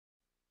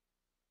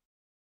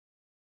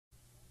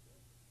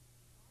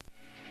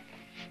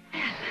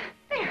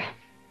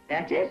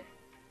That's it.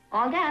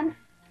 All done.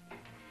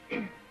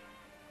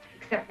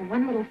 Except for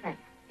one little thing.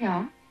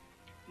 Yeah?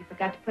 You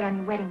forgot to put on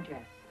your wedding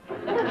dress.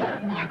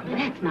 Margot,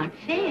 that's not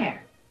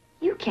fair.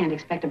 You can't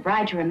expect a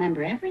bride to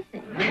remember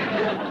everything.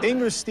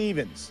 Inger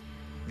Stevens,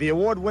 the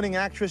award-winning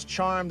actress,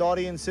 charmed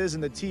audiences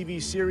in the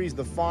TV series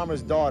The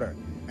Farmer's Daughter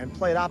and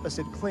played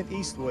opposite Clint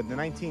Eastwood in the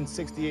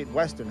 1968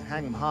 Western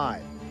Hang 'em High.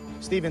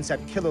 Stevens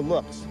had killer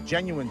looks,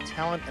 genuine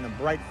talent, and a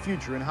bright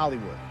future in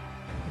Hollywood.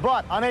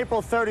 But on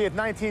April 30th,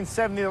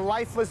 1970, the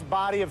lifeless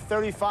body of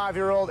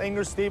 35-year-old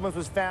Inger Stevens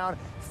was found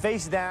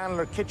face down on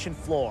her kitchen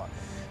floor.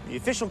 The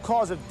official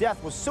cause of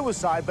death was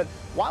suicide, but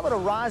why would a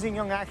rising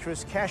young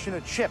actress cash in her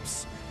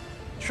chips?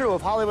 True,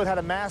 if Hollywood had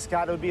a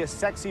mascot, it would be a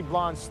sexy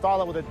blonde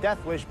starlet with a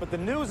death wish, but the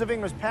news of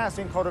Inger's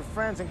passing caught her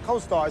friends and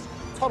co-stars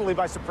totally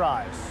by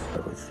surprise.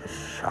 I was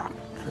just shocked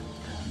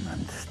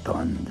and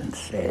stunned and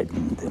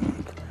saddened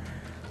and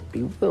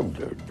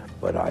bewildered.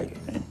 But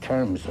in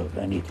terms of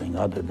anything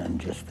other than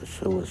just a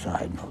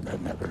suicide, no,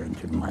 that never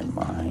entered my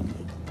mind.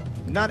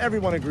 Not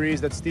everyone agrees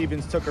that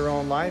Stevens took her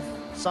own life.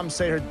 Some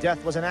say her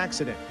death was an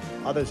accident.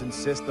 Others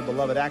insist the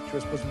beloved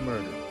actress was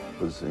murdered.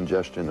 It was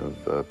ingestion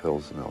of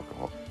pills and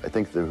alcohol. I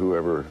think that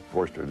whoever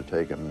forced her to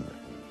take them,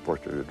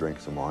 forced her to drink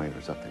some wine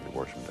or something to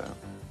wash them down.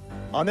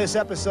 On this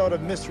episode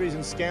of Mysteries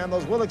and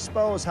Scandals, we'll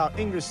expose how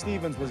Inger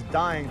Stevens was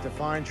dying to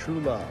find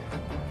true love.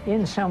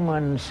 In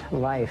someone's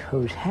life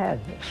who's had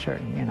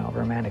certain,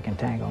 romantic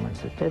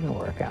entanglements that didn't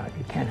work out,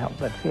 you can't help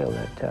but feel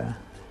that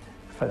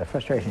for the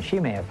frustration she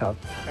may have felt.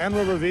 And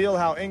we'll reveal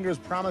how Inger's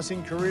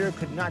promising career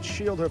could not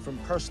shield her from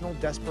personal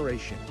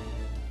desperation.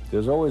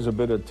 There's always a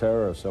bit of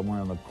terror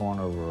somewhere in the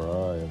corner of her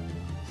eye.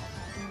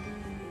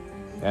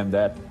 And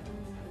that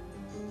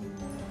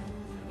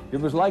it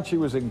was like she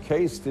was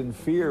encased in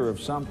fear of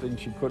something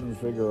she couldn't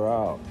figure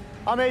out.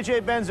 I'm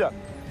A.J. Benza.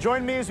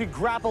 Join me as we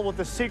grapple with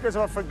the secrets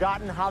of a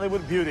forgotten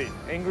Hollywood beauty,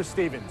 Inger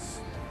Stevens.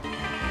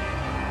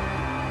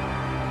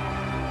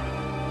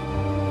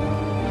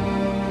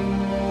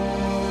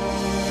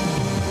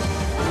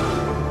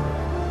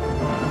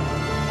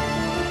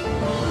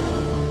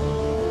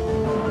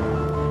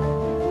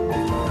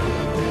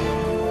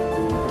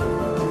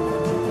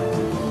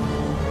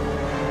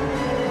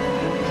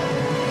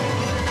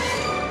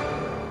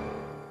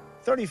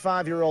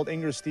 35-year-old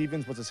Inger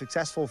Stevens was a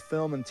successful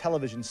film and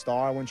television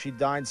star when she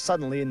died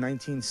suddenly in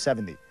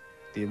 1970.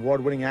 The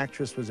award-winning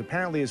actress was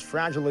apparently as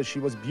fragile as she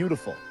was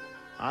beautiful.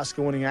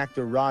 Oscar-winning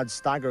actor Rod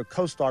Steiger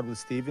co-starred with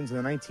Stevens in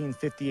the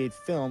 1958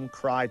 film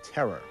Cry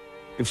Terror.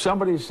 If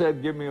somebody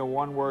said, give me a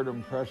one-word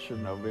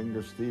impression of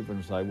Inger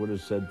Stevens, I would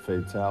have said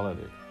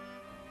fatality.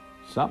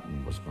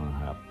 Something was going to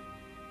happen,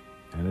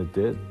 and it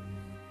did.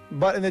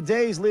 But in the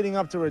days leading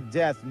up to her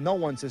death, no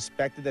one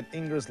suspected that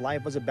Inger's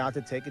life was about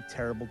to take a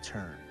terrible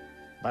turn.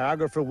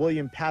 Biographer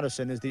William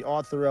Patterson is the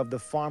author of The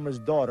Farmer's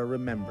Daughter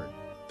Remembered.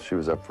 She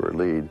was up for a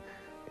lead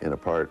in a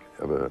part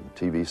of a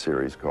TV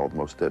series called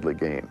Most Deadly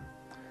Game.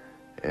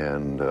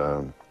 And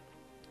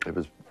it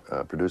was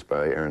produced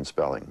by Aaron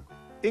Spelling.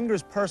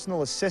 Inger's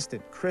personal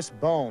assistant, Chris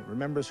Bone,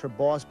 remembers her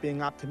boss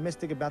being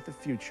optimistic about the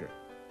future.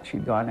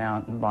 She'd gone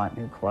out and bought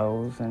new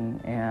clothes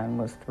and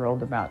was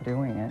thrilled about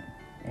doing it.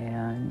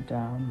 And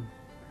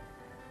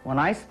when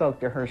I spoke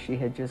to her, she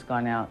had just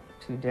gone out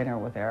to dinner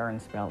with Aaron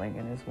Spelling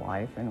and his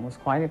wife and was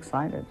quite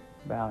excited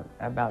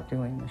about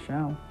doing the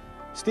show.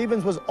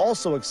 Stevens was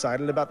also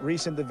excited about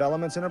recent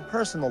developments in her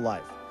personal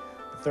life.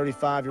 The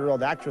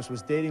 35-year-old actress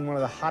was dating one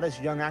of the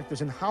hottest young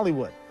actors in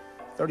Hollywood,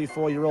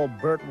 34-year-old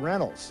Burt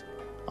Reynolds.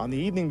 On the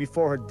evening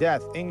before her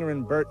death, Inger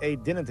and Burt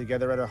ate dinner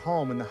together at her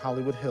home in the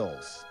Hollywood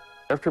Hills.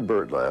 After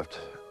Burt left,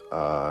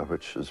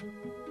 which is,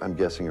 I'm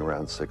guessing,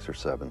 around 6 or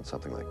 7,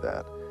 something like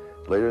that,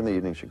 later in the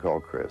evening she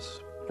called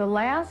Chris. The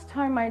last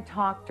time I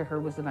talked to her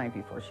was the night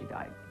before she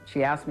died.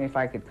 She asked me if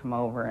I could come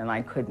over, and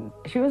I couldn't.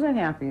 She was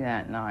unhappy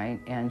that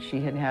night, and she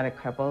had had a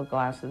couple of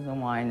glasses of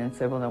wine and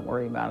said, well, don't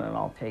worry about it.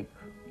 I'll take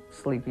a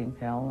sleeping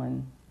pill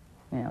and,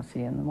 see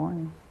you in the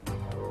morning.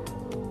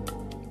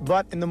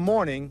 But in the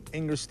morning,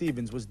 Inger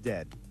Stevens was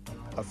dead.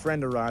 A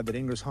friend arrived at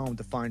Inger's home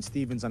to find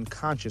Stevens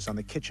unconscious on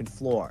the kitchen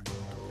floor.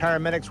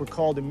 Paramedics were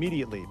called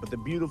immediately, but the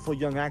beautiful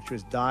young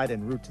actress died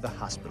en route to the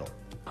hospital.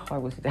 I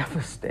was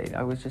devastated.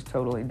 I was just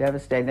totally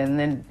devastated. And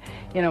then,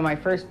 my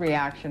first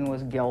reaction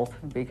was guilt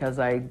because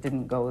I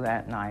didn't go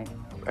that night.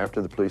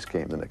 After the police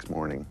came the next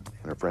morning,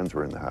 and her friends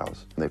were in the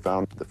house, and they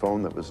found the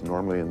phone that was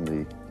normally in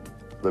the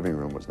living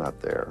room was not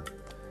there.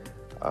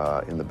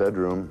 In the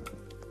bedroom,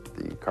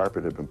 the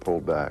carpet had been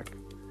pulled back,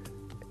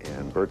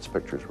 and Bert's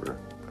pictures were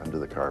under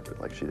the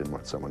carpet, like she didn't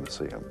want someone to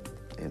see them.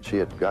 And she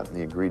had gotten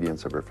the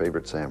ingredients of her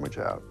favorite sandwich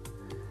out.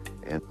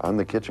 And on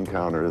the kitchen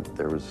counter,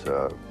 there was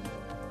a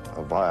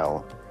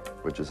vial,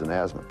 which is an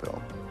asthma pill.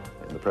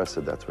 And the press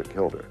said that's what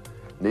killed her.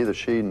 Neither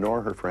she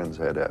nor her friends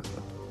had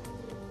asthma.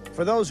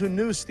 For those who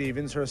knew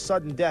Stevens, her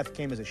sudden death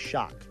came as a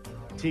shock.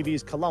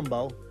 TV's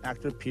Columbo,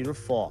 actor Peter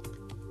Falk.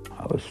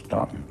 I was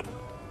stunned.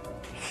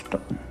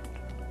 Stunned.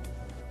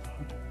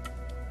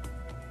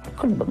 I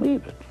couldn't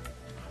believe it.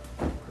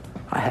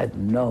 I had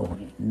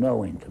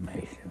no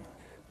intimations.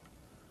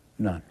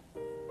 None.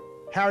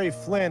 Harry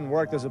Flynn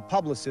worked as a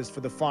publicist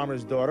for The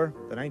Farmer's Daughter,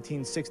 the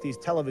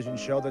 1960s television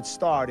show that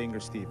starred Inger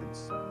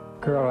Stevens.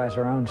 Girl has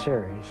her own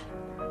series.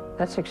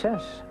 That's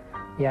success.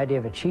 The idea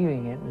of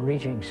achieving it and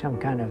reaching some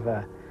kind of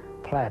a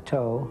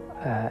plateau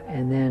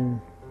and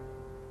then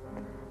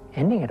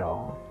ending it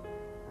all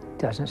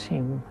doesn't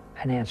seem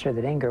an answer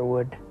that Inger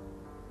would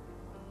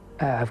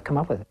have come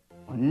up with.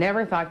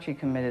 Never thought she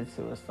committed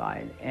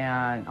suicide,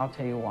 and I'll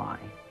tell you why.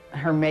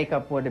 Her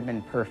makeup would have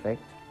been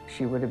perfect.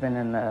 She would have been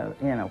in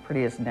the,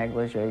 prettiest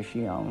negligee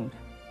she owned.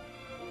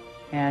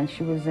 And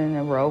she was in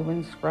a robe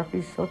and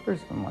scruffy slippers,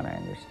 from what I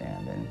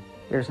understand, and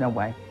there's no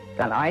way.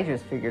 And I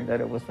just figured that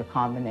it was the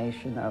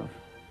combination of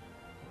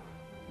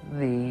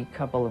the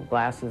couple of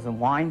glasses of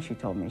wine she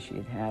told me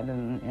she'd had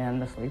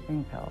and the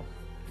sleeping pills.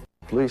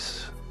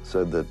 Police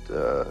said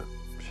that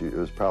it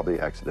was probably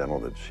accidental,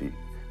 that she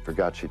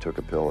forgot she took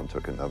a pill and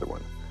took another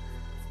one.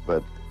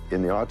 But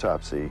in the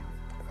autopsy,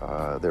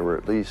 there were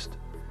at least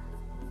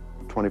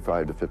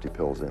 25 to 50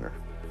 pills in her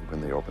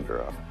when they opened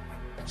her up.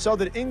 So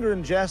did Inger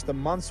ingest a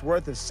month's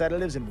worth of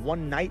sedatives in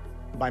one night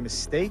by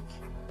mistake?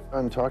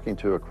 On talking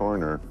to a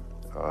coroner,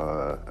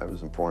 I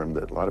was informed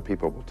that a lot of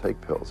people will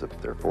take pills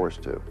if they're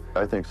forced to.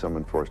 I think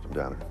someone forced them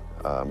down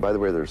her. By the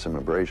way, there's some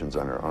abrasions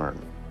on her arm,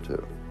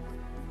 too,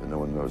 and no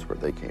one knows where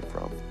they came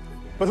from.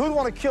 But who'd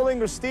want to kill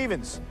Inger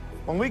Stevens?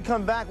 When we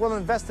come back, we'll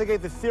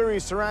investigate the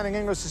theories surrounding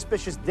Inger's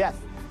suspicious death.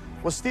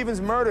 Was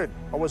Stevens murdered,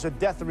 or was her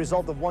death the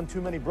result of one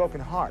too many broken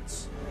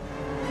hearts?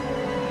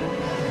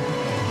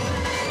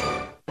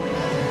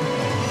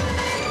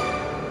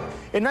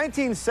 In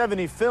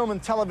 1970, film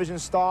and television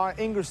star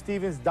Inger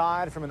Stevens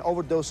died from an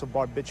overdose of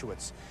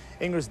barbiturates.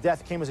 Inger's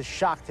death came as a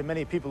shock to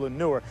many people who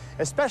knew her,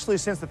 especially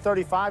since the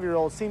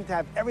 35-year-old seemed to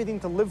have everything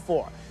to live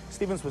for.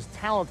 Stevens was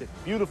talented,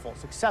 beautiful,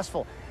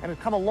 successful, and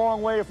had come a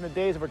long way from the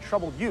days of her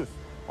troubled youth.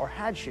 Or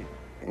had she?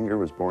 Inger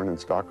was born in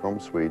Stockholm,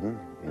 Sweden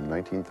in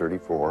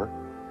 1934.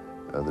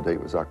 The date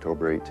was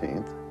October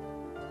 18th.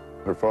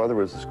 Her father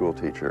was a school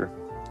teacher,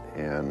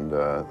 and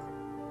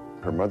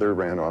her mother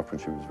ran off when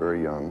she was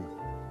very young.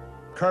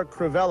 Kirk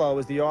Crivello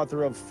is the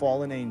author of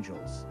Fallen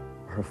Angels.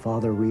 Her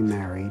father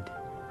remarried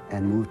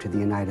and moved to the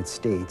United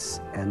States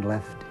and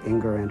left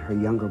Inger and her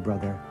younger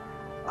brother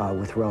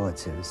with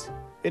relatives.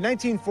 In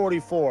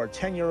 1944,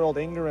 10-year-old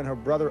Inger and her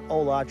brother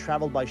Ola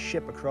traveled by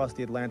ship across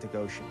the Atlantic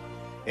Ocean.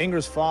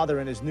 Inger's father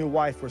and his new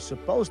wife were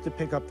supposed to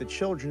pick up the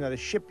children at a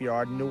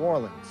shipyard in New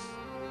Orleans.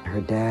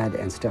 Her dad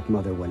and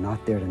stepmother were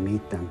not there to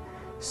meet them,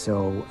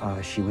 so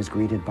she was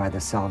greeted by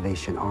the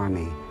Salvation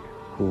Army,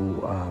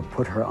 who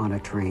put her on a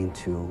train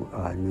to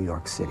New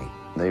York City.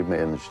 They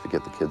managed to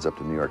get the kids up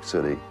to New York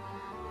City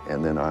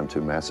and then on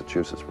to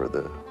Massachusetts, where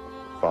the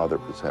father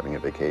was having a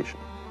vacation.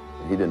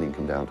 And he didn't even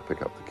come down to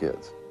pick up the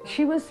kids.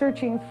 She was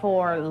searching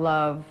for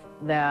love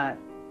that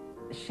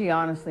she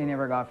honestly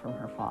never got from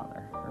her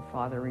father. Her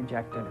father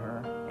rejected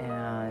her,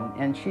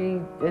 and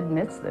she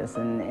admits this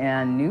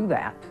and knew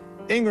that.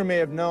 Inger may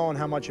have known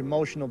how much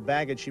emotional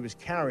baggage she was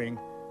carrying,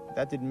 but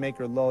that didn't make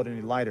her load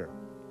any lighter.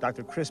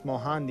 Dr. Chris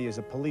Mohandi is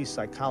a police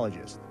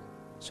psychologist.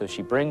 So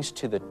she brings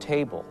to the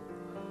table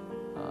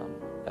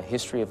a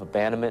history of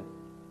abandonment,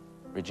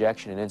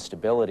 rejection, and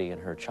instability in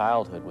her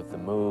childhood with the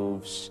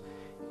moves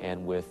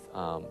and with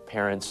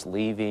parents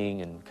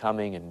leaving and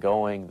coming and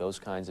going, those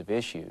kinds of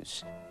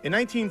issues. In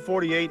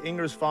 1948,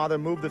 Inger's father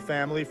moved the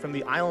family from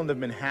the island of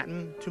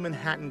Manhattan to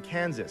Manhattan,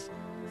 Kansas.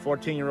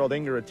 14-year-old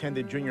Inger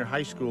attended junior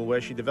high school, where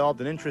she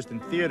developed an interest in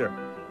theater.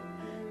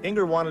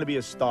 Inger wanted to be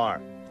a star.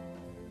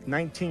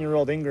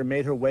 19-year-old Inger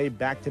made her way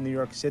back to New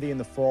York City in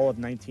the fall of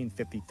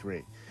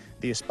 1953.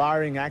 The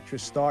aspiring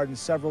actress starred in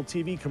several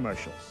TV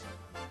commercials.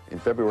 In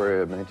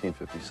February of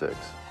 1956,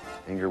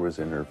 Inger was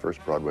in her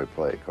first Broadway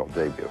play called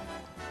Debut.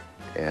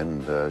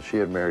 And she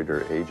had married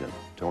her agent,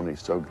 Tony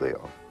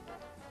Soglio.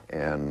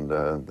 And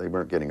they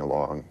weren't getting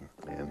along,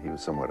 and he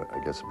was somewhat,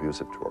 I guess,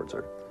 abusive towards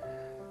her.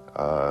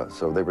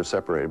 So they were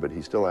separated, but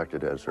he still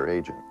acted as her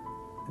agent.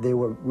 They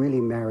were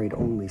really married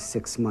only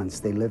 6 months.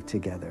 They lived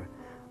together,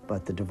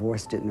 but the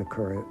divorce didn't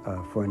occur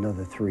for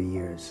another 3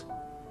 years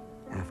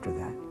after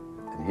that.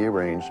 And he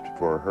arranged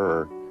for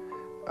her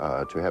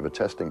to have a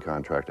testing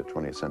contract at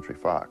 20th Century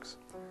Fox.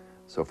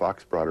 So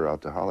Fox brought her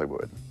out to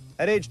Hollywood.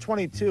 At age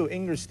 22,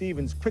 Inger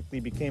Stevens quickly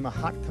became a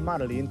hot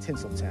commodity in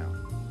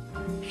Tinseltown.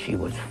 She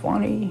was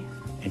funny,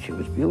 and she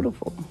was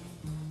beautiful,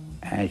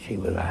 and she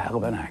was a hell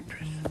of an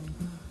actress.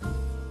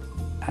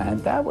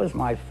 And that was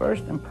my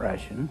first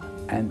impression,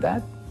 and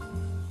that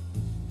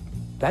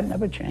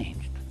never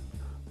changed.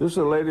 This is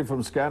a lady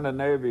from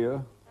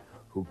Scandinavia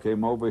who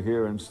came over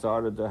here and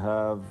started to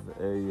have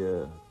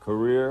a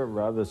career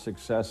rather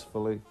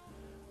successfully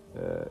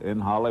in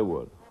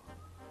Hollywood.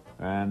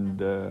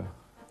 And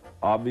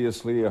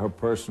obviously her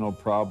personal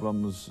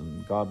problems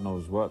and God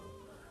knows what,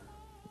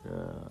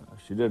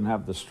 she didn't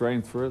have the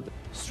strength for it.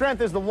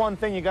 Strength is the one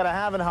thing you gotta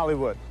have in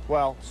Hollywood.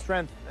 Well,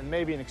 strength and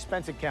maybe an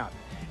expense account.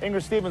 Inger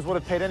Stevens would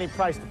have paid any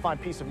price to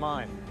find peace of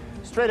mind.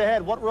 Straight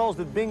ahead, what roles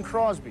did Bing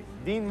Crosby,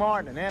 Dean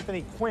Martin, and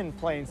Anthony Quinn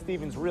play in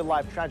Stevens'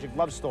 real-life tragic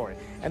love story?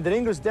 And did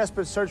Inger's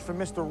desperate search for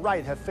Mr.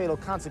 Right have fatal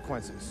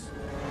consequences?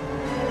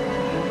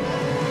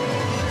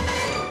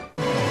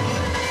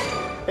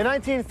 In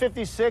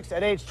 1956,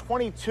 at age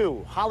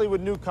 22,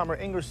 Hollywood newcomer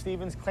Inger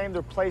Stevens claimed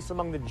her place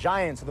among the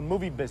giants of the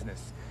movie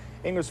business.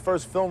 Inger's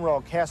first film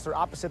role cast her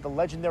opposite the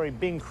legendary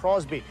Bing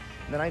Crosby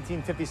in the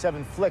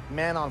 1957 flick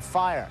Man on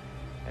Fire.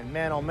 And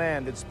man, oh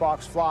man, did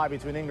sparks fly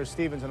between Inger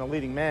Stevens and a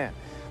leading man.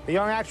 The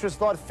young actress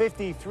thought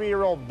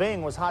 53-year-old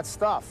Bing was hot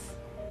stuff.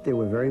 They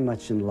were very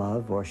much in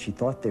love, or she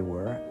thought they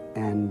were,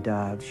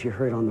 and she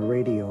heard on the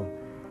radio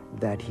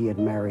that he had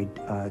married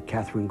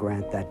Catherine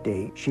Grant that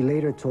day. She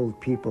later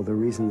told people the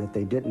reason that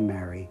they didn't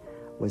marry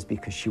was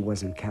because she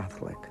wasn't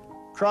Catholic.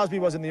 Crosby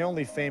wasn't the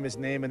only famous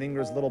name in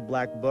Inger's Little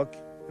Black Book.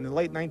 In the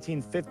late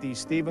 1950s,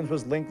 Stevens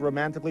was linked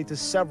romantically to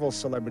several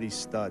celebrity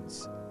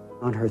studs.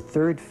 On her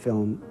third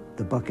film,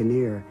 The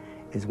Buccaneer,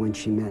 is when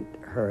she met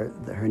her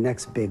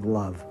next big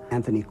love,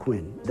 Anthony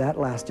Quinn. That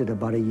lasted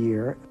about a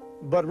year.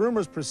 But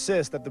rumors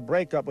persist that the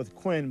breakup with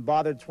Quinn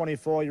bothered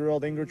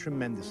 24-year-old Inger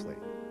tremendously.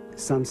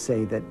 Some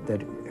say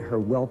that her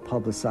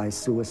well-publicized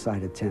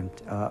suicide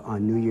attempt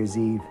on New Year's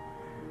Eve,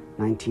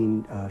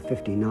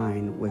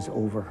 1959, was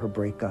over her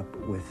breakup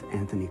with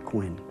Anthony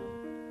Quinn.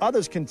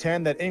 Others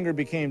contend that Inger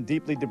became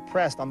deeply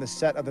depressed on the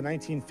set of the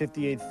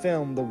 1958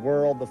 film The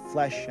World, the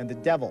Flesh, and the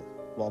Devil.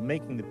 While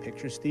making the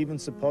picture,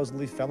 Stevens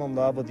supposedly fell in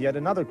love with yet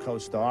another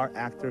co-star,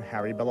 actor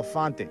Harry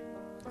Belafonte.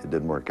 It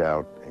didn't work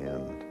out,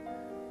 and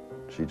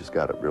she just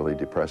got really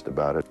depressed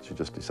about it. She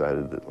just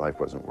decided that life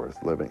wasn't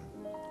worth living.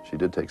 She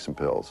did take some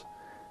pills,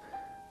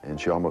 and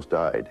she almost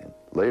died.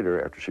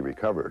 Later, after she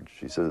recovered,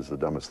 she said it's the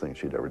dumbest thing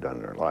she'd ever done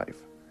in her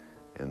life.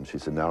 And she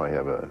said, now I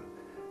have a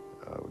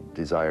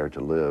desire to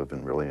live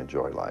and really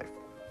enjoy life.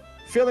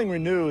 Feeling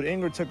renewed,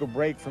 Inger took a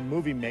break from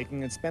movie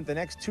making and spent the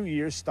next 2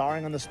 years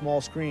starring on the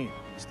small screen.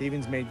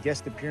 Stevens made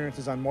guest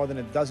appearances on more than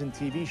a dozen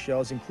TV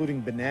shows,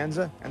 including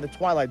Bonanza and The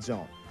Twilight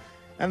Zone.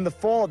 And in the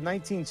fall of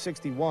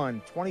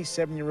 1961,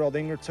 27-year-old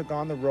Inger took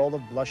on the role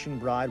of blushing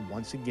bride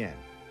once again.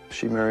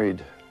 She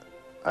married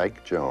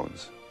Ike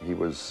Jones. He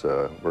was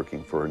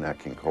working for Nat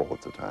King Cole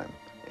at the time.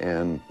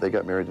 And they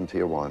got married in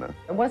Tijuana.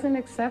 It wasn't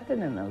accepted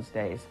in those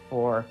days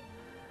for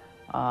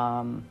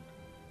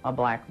a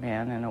black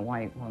man and a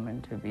white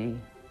woman to be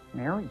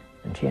married.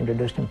 And she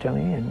introduced him to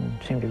me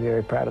and seemed to be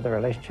very proud of the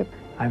relationship.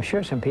 I'm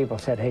sure some people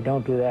said, hey,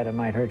 don't do that, it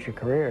might hurt your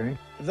career.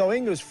 Though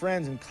Inger's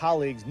friends and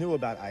colleagues knew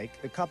about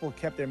Ike, the couple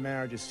kept their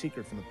marriage a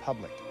secret from the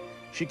public.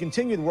 She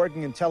continued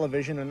working in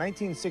television. In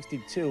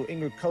 1962,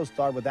 Inger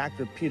co-starred with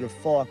actor Peter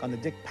Falk on The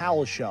Dick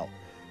Powell Show,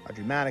 a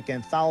dramatic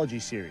anthology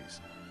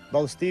series.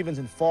 Both Stevens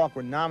and Falk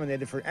were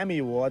nominated for Emmy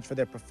Awards for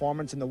their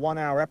performance in the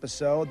one-hour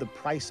episode, The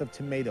Price of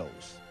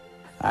Tomatoes.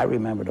 I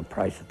remember The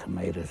Price of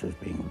Tomatoes as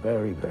being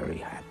very, very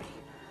happy.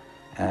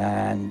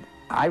 And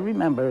I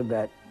remember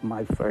that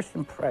my first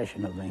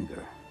impression of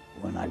Inger,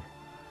 when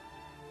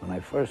I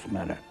first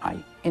met her,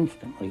 I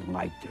instantly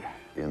liked her.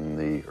 In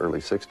the early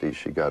 60s,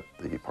 she got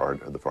the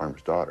part of The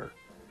Farmer's Daughter,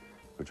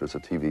 which was a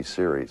TV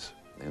series,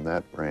 and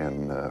that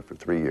ran for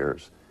 3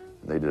 years,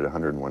 and they did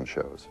 101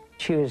 shows.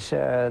 She was,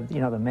 you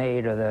know, the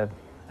maid or the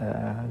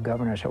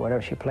governess or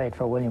whatever. She played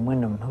for William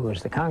Windom, who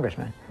was the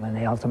congressman, and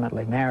they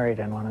ultimately married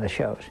on one of the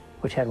shows,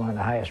 which had one of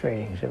the highest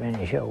ratings of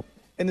any show.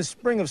 In the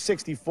spring of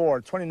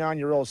 '64,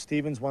 29-year-old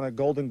Stevens won a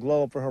Golden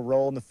Globe for her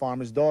role in The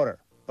Farmer's Daughter,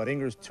 but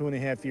Inger's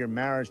 2.5-year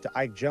marriage to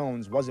Ike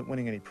Jones wasn't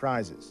winning any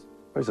prizes.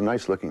 He was a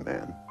nice-looking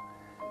man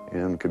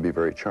and could be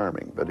very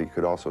charming, but he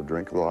could also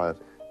drink a lot,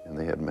 and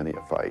they had many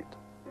a fight.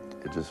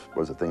 It just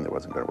was a thing that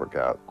wasn't going to work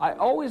out. I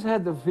always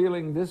had the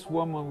feeling this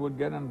woman would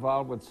get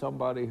involved with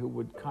somebody who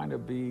would kind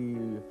of be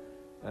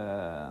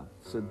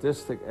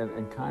sadistic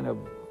and kind of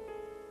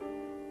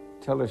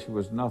tell her she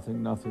was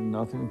nothing,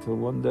 until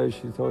one day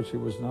she thought she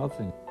was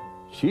nothing.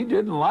 She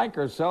didn't like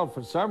herself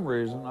for some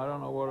reason. I don't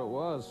know what it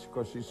was,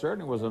 because she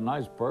certainly was a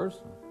nice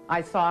person.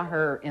 I saw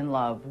her in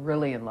love,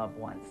 really in love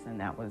once, and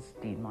that was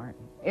Dean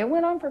Martin. It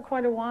went on for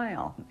quite a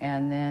while,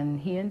 and then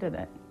he ended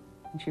it.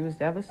 And she was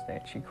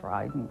devastated. She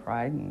cried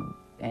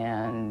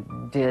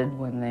and did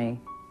when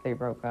they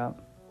broke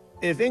up.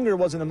 If Inger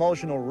was an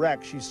emotional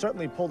wreck, she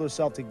certainly pulled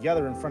herself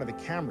together in front of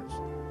the cameras.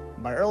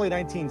 By early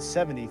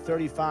 1970,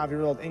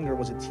 35-year-old Inger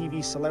was a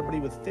TV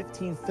celebrity with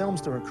 15 films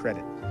to her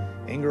credit.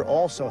 Inger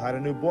also had a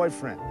new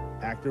boyfriend,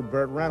 actor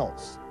Burt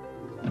Reynolds.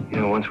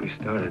 You know, once we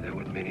started, there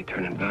wouldn't be any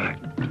turning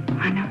back.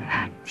 I know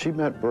that. She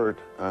met Burt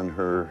on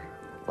her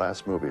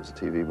last movie. It's a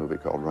TV movie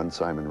called Run,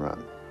 Simon,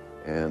 Run.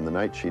 And the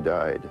night she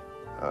died,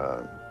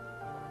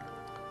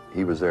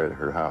 he was there at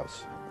her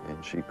house,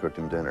 and she cooked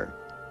him dinner.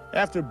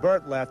 After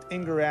Burt left,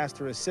 Inger asked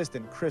her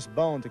assistant, Chris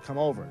Bone, to come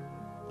over.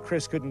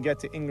 Chris couldn't get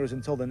to Inger's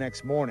until the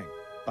next morning.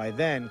 By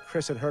then,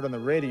 Chris had heard on the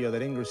radio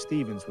that Inger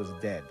Stevens was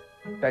dead.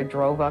 I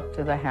drove up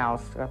to the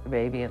house, got the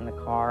baby in the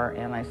car,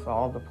 and I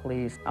saw the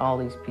police. All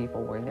these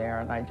people were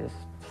there, and I just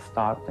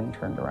stopped and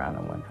turned around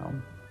and went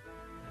home.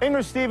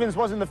 Inger Stevens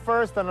wasn't the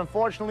first, and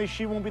unfortunately,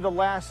 she won't be the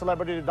last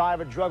celebrity to die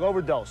of a drug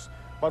overdose.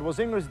 But was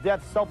Inger's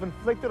death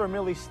self-inflicted or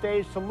merely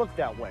staged to look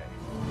that way?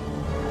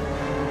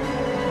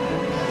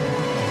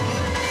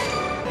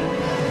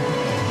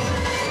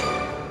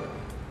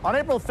 On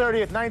April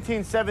 30th,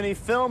 1970,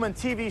 film and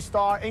TV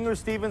star Inger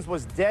Stevens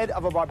was dead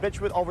of a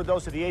barbiturate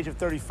overdose at the age of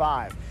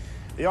 35.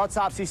 The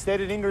autopsy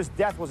stated Inger's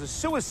death was a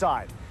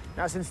suicide.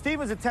 Now, since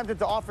Stevens attempted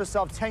to off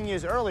herself 10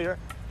 years earlier,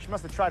 she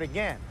must have tried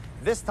again,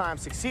 this time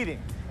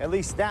succeeding. At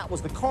least that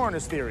was the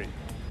coroner's theory.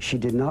 She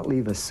did not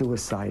leave a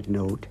suicide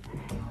note,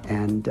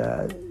 and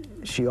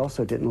she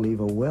also didn't leave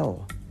a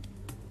will.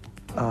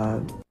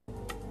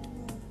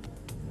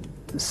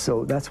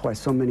 So that's why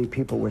so many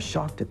people were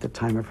shocked at the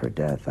time of her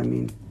death. I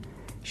mean,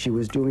 she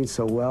was doing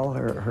so well,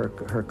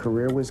 her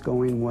career was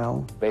going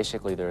well.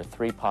 Basically, there are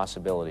three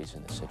possibilities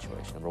in this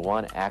situation. Number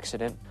one,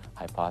 accident.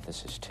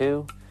 Hypothesis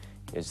two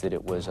is that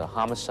it was a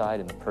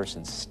homicide and the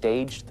person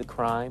staged the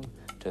crime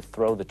to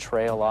throw the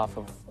trail off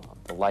of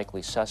the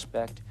likely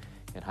suspect.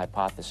 And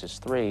hypothesis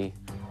three,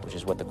 which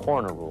is what the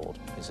coroner ruled,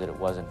 is that it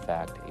was in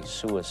fact a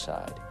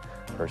suicide.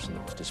 A person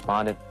that was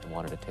despondent and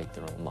wanted to take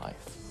their own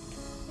life.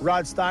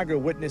 Rod Steiger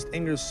witnessed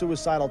Inger's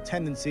suicidal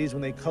tendencies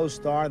when they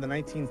co-starred in the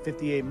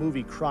 1958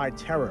 movie Cry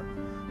Terror.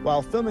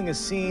 While filming a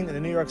scene in a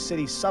New York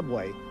City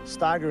subway,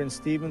 Steiger and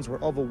Stevens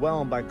were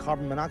overwhelmed by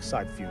carbon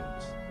monoxide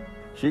fumes.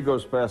 She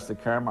goes past the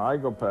camera, I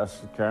go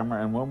past the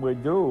camera, and when we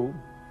do,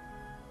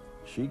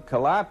 she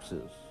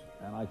collapses,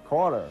 and I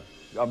caught her.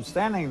 I'm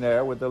standing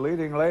there with the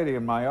leading lady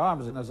in my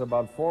arms, and there's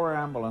about 4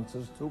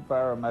 ambulances, 2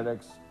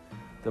 paramedics,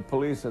 the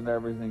police and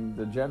everything.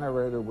 The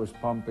generator was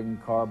pumping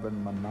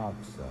carbon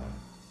monoxide.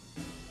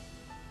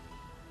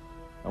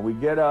 And we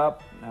get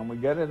up, and we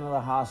get into the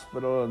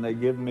hospital, and they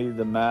give me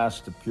the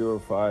mask to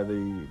purify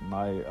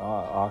my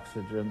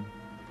oxygen.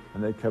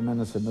 And they come in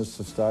and say,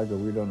 Mr.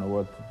 Steiger, we don't know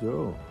what to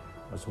do.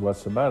 I said,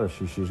 what's the matter?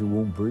 She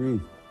won't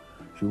breathe.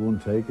 She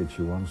won't take it.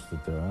 She wants to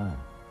die.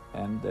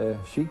 And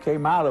she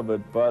came out of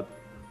it, but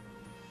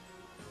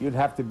you'd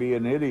have to be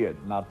an idiot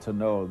not to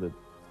know that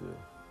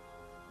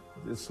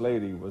this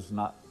lady was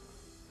not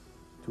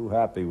too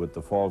happy with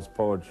the false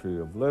poetry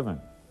of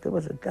living. There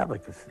was a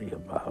delicacy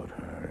about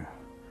her.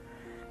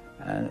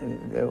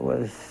 And there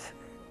was,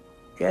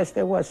 yes,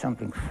 there was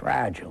something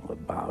fragile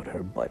about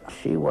her, but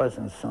she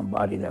wasn't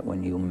somebody that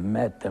when you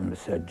met them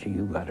said, gee,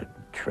 you got to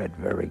tread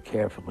very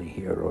carefully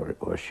here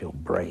or she'll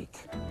break.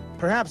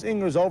 Perhaps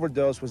Inger's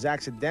overdose was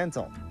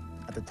accidental.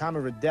 At the time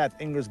of her death,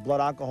 Inger's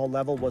blood alcohol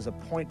level was a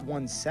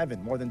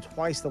 0.17, more than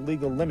twice the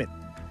legal limit.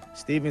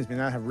 Stevens may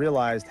not have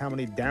realized how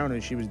many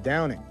downers she was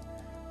downing.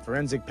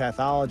 Forensic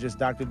pathologist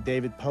Dr.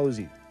 David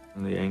Posey.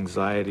 And the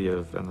anxiety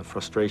and the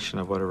frustration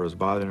of whatever was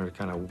bothering her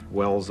kind of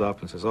wells up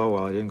and says, oh,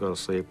 well, I didn't go to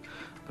sleep.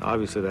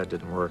 Obviously, that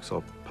didn't work, so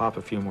I'll pop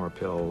a few more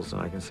pills,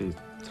 and I can see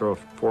throw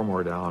 4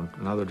 more down,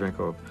 another drink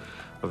of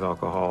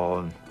alcohol,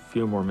 and a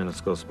few more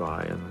minutes goes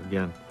by, and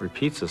again,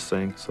 repeats this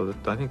thing, so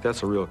I think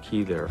that's a real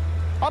key there.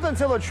 Up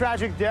until her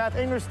tragic death,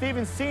 Inger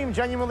Stevens seemed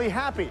genuinely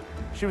happy.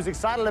 She was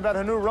excited about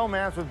her new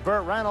romance with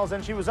Burt Reynolds,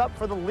 and she was up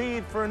for the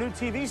lead for a new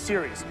TV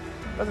series.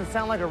 Doesn't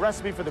sound like a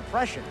recipe for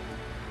depression.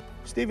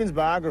 Stevens'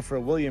 biographer,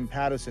 William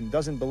Patterson,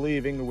 doesn't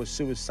believe Inger was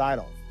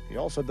suicidal. He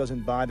also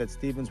doesn't buy that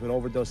Stevens would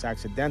overdose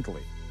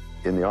accidentally.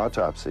 In the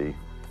autopsy,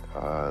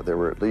 there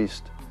were at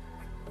least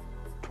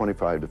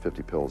 25 to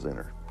 50 pills in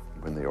her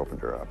when they opened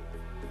her up.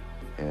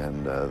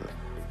 And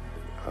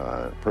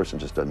a person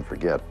just doesn't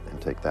forget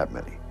and take that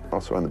many.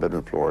 Also on the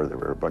bedroom floor, there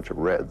were a bunch of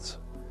Reds,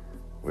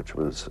 which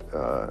was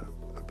a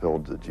pill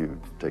that you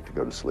take to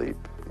go to sleep,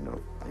 you know,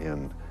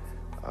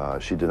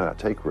 and she did not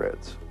take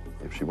Reds.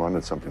 If she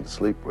wanted something to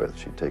sleep with,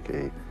 she'd take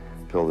a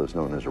pill that's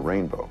known as a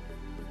rainbow.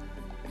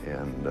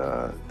 And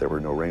there were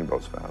no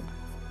rainbows found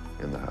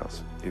in the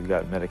house. You've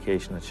got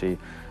medication that she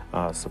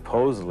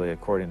supposedly,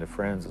 according to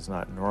friends, is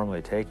not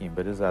normally taking,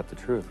 but is that the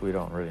truth? We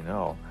don't really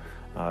know.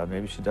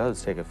 Maybe she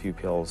does take a few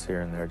pills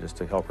here and there just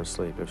to help her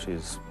sleep if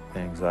she's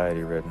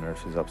anxiety-ridden or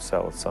if she's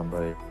upset with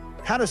somebody.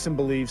 Patterson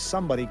believes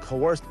somebody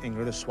coerced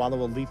Inger to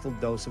swallow a lethal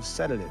dose of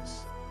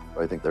sedatives.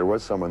 I think there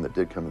was someone that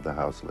did come to the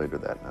house later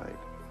that night,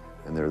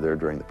 and they were there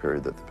during the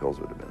period that the pills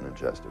would have been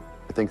ingested.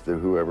 I think that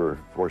whoever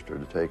forced her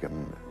to take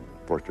them,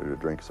 forced her to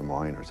drink some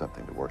wine or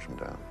something to wash them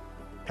down.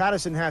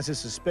 Patterson has his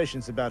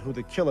suspicions about who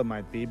the killer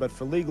might be, but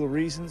for legal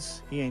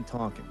reasons, he ain't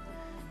talking.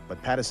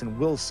 But Patterson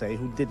will say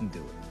who didn't do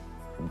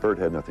it. And Burt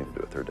had nothing to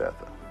do with her death.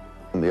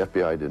 And the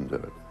FBI didn't do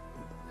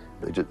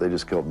it. They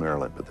just killed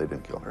Marilyn, but they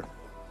didn't kill her.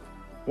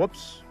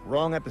 Whoops,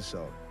 wrong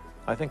episode.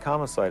 I think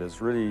homicide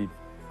is really,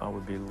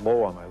 would be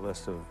low on my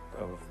list of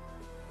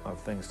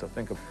things to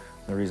think of.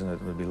 The reason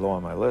it would be low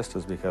on my list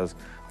is because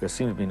there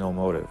seems to be no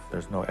motive.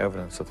 There's no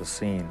evidence at the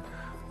scene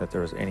that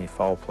there was any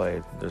foul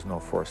play. There's no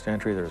forced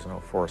entry. There's no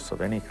force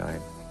of any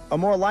kind. A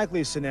more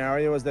likely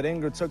scenario is that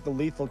Inger took the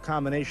lethal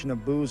combination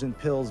of booze and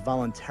pills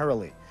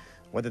voluntarily.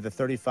 Whether the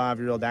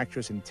 35-year-old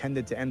actress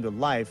intended to end her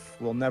life,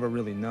 we'll never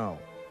really know.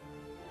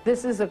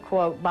 This is a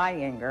quote by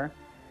Inger.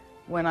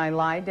 When I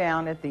lie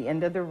down at the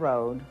end of the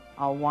road,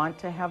 I'll want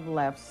to have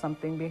left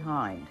something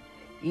behind,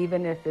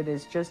 even if it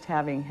is just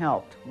having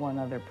helped one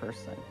other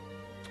person.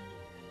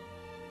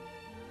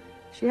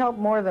 She helped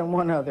more than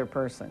one other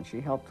person. She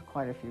helped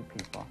quite a few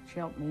people. She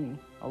helped me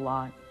a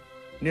lot.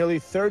 Nearly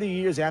 30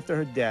 years after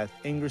her death,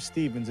 Inger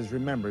Stevens is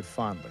remembered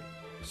fondly.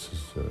 This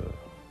is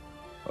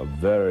a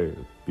very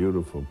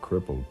beautiful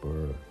crippled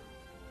bird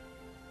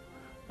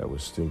that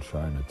was still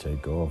trying to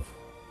take off.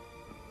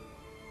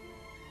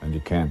 And you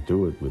can't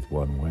do it with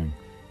one wing.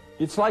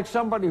 It's like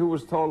somebody who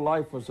was told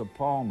life was a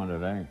poem and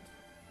it ain't.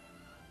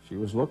 She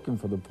was looking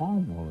for the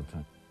poem all the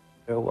time.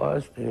 There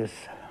was this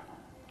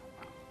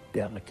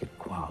delicate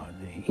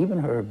quality. Even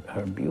her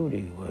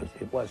beauty was,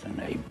 it wasn't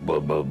a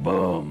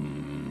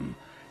boom,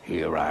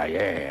 here I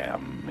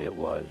am. It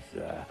was,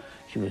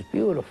 she was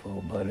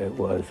beautiful, but it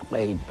was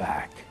laid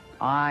back.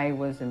 I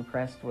was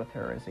impressed with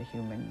her as a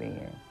human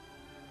being.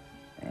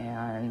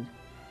 And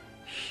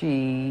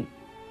she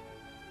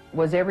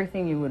was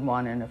everything you would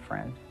want in a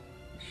friend.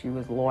 She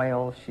was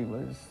loyal. She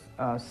was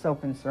so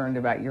concerned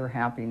about your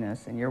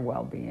happiness and your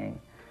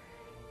well-being.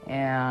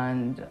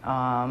 And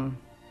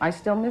I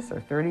still miss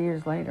her. 30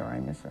 years later, I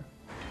miss her.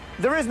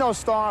 There is no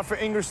star for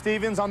Inger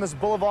Stevens on this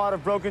boulevard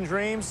of broken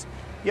dreams,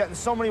 yet in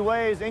so many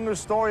ways, Inger's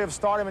story of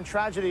stardom and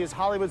tragedy is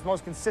Hollywood's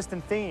most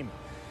consistent theme.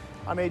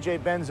 I'm A.J.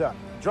 Benza.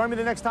 Join me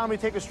the next time we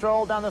take a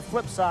stroll down the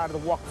flip side of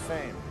the Walk of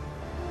Fame.